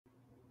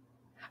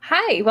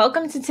Hi,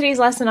 welcome to today's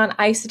lesson on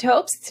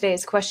isotopes.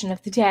 Today's question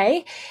of the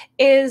day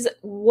is,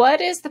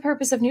 what is the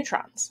purpose of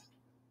neutrons?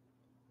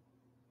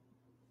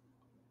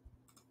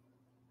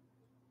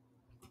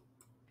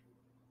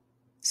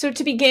 So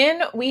to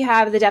begin, we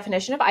have the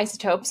definition of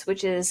isotopes,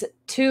 which is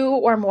two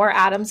or more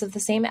atoms of the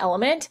same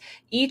element,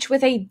 each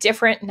with a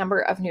different number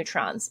of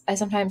neutrons. I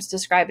sometimes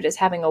describe it as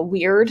having a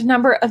weird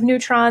number of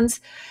neutrons.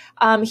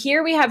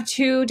 Here we have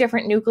two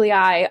different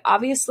nuclei.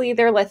 Obviously,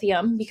 they're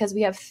lithium because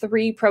we have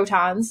 3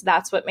 protons.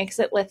 That's what makes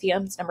it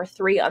lithium. It's number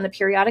 3 on the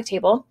periodic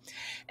table.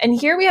 And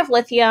here we have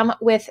lithium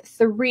with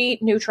 3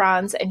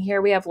 neutrons, and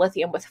here we have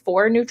lithium with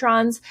 4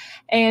 neutrons.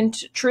 And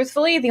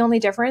truthfully, the only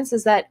difference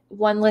is that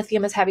one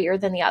lithium is heavier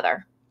than the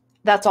other.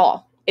 That's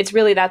all. It's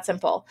really that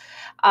simple.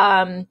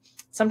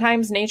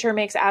 Sometimes nature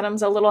makes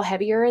atoms a little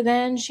heavier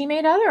than she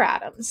made other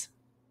atoms.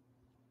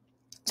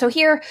 So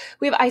here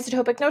we have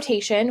isotopic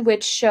notation,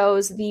 which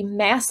shows the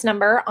mass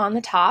number on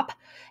the top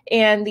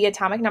and the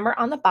atomic number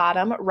on the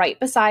bottom right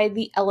beside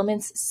the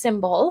element's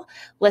symbol.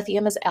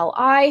 Lithium is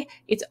Li.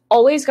 It's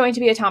always going to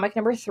be atomic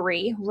number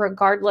 3,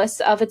 regardless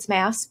of its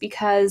mass,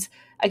 because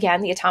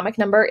again, the atomic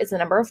number is the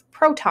number of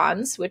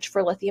protons, which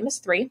for lithium is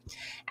 3.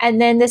 And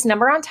then this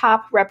number on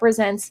top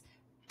represents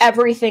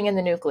everything in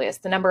the nucleus,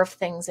 the number of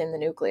things in the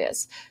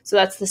nucleus. So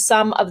that's the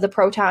sum of the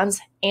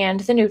protons and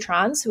the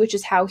neutrons, which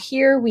is how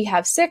here we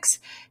have 6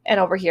 and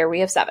over here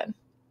we have 7.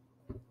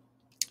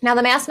 Now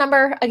the mass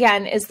number,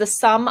 again, is the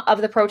sum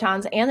of the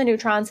protons and the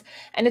neutrons,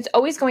 and it's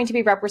always going to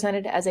be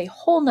represented as a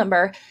whole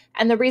number.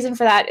 And the reason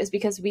for that is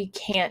because we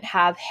can't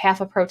have half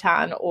a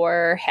proton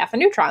or half a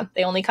neutron.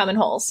 They only come in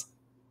wholes.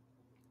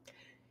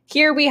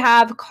 Here we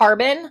have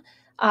carbon.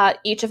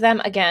 Each of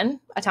them, again,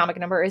 atomic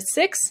number is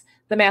 6.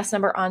 The mass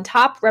number on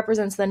top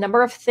represents the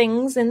number of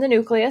things in the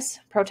nucleus,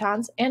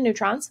 protons and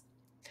neutrons.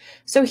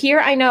 So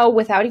here I know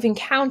without even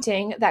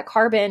counting that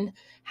carbon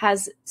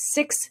has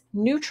 6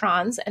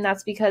 neutrons, and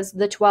that's because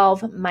the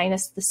 12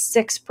 minus the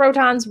 6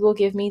 protons will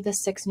give me the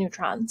 6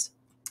 neutrons.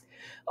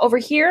 Over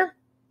here,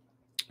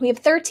 we have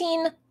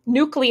 13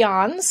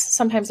 nucleons,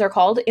 sometimes they're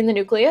called, in the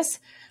nucleus.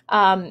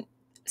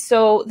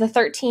 So the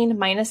 13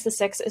 minus the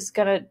 6 is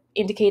going to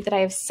indicate that I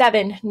have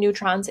 7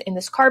 neutrons in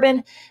this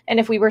carbon. And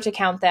if we were to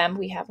count them,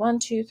 we have 1,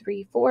 2,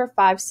 3, 4,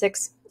 5,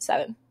 6,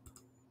 7.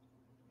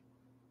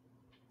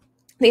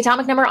 The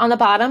atomic number on the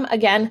bottom,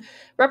 again,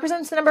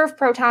 represents the number of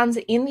protons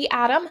in the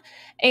atom.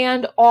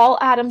 And all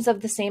atoms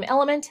of the same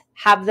element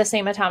have the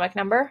same atomic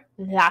number.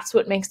 That's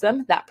what makes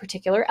them that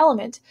particular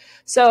element.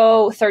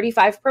 So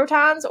 35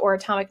 protons, or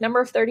atomic number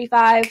of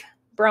 35,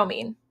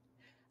 bromine.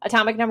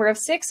 Atomic number of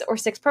 6, or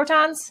 6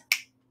 protons,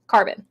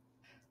 carbon.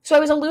 So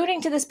I was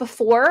alluding to this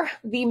before.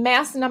 The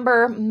mass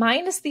number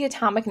minus the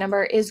atomic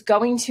number is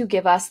going to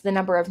give us the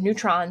number of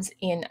neutrons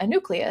in a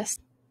nucleus.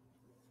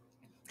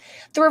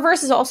 The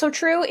reverse is also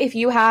true. If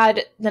you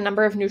had the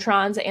number of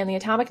neutrons and the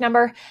atomic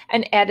number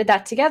and added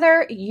that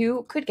together,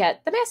 you could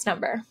get the mass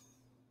number.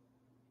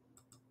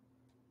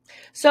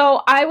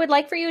 So I would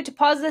like for you to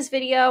pause this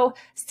video,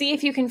 see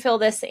if you can fill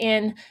this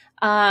in,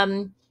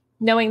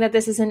 knowing that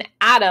this is an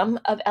atom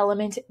of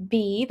element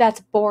B, that's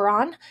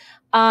boron.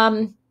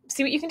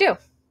 See what you can do.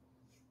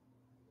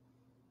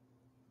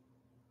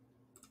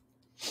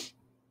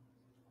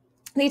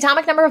 The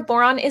atomic number of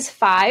boron is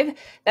 5.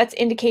 That's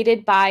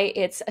indicated by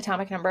its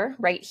atomic number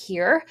right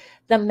here.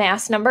 The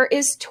mass number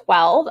is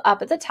 12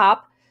 up at the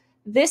top.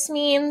 This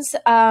means,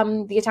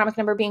 the atomic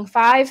number being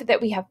 5,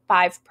 that we have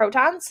 5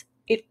 protons.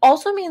 It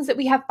also means that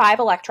we have 5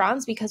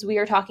 electrons because we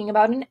are talking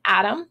about an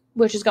atom,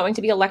 which is going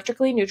to be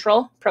electrically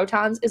neutral.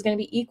 Protons is going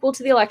to be equal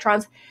to the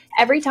electrons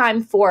every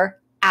time for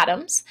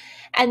atoms.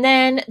 And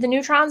then the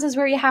neutrons is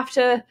where you have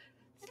to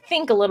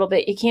think a little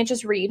bit. You can't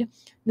just read.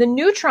 The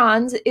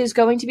neutrons is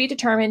going to be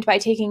determined by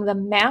taking the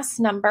mass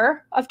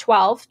number of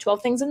 12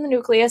 things in the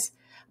nucleus,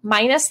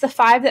 minus the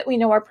 5 that we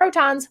know are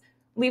protons,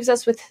 leaves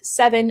us with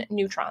 7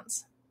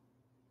 neutrons.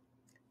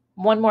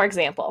 One more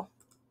example.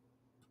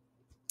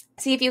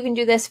 See if you can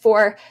do this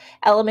for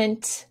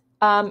element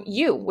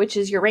U, which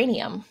is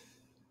uranium.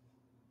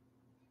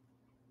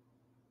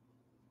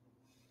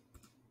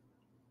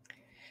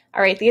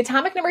 All right, the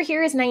atomic number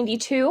here is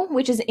 92,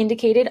 which is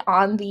indicated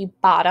on the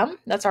bottom.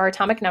 That's our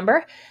atomic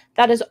number.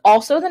 That is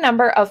also the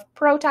number of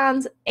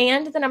protons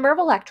and the number of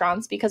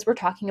electrons because we're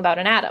talking about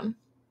an atom.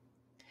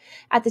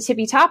 At the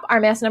tippy top, our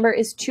mass number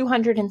is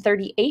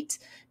 238,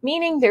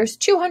 meaning there's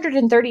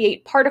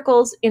 238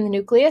 particles in the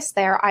nucleus.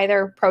 They are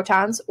either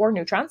protons or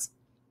neutrons.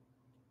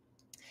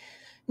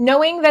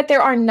 Knowing that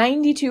there are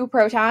 92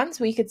 protons,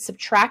 we could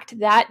subtract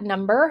that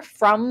number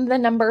from the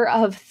number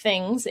of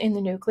things in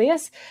the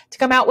nucleus to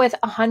come out with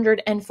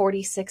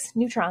 146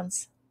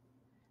 neutrons.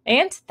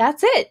 And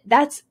that's it.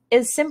 That's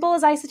as simple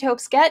as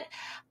isotopes get.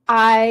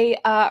 I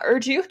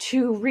urge you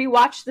to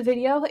rewatch the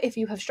video if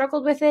you have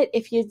struggled with it.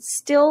 If you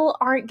still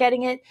aren't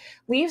getting it,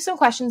 leave some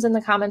questions in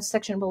the comments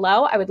section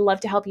below. I would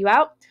love to help you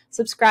out.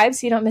 Subscribe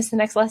so you don't miss the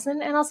next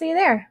lesson, and I'll see you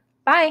there.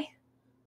 Bye.